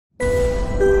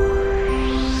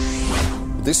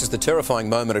This is the terrifying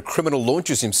moment a criminal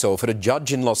launches himself at a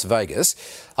judge in Las Vegas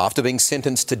after being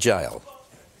sentenced to jail.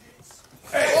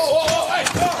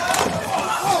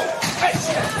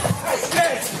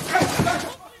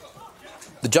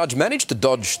 The judge managed to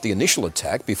dodge the initial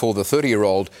attack before the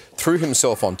 30-year-old threw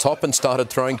himself on top and started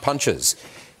throwing punches.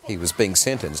 He was being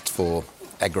sentenced for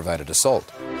aggravated assault.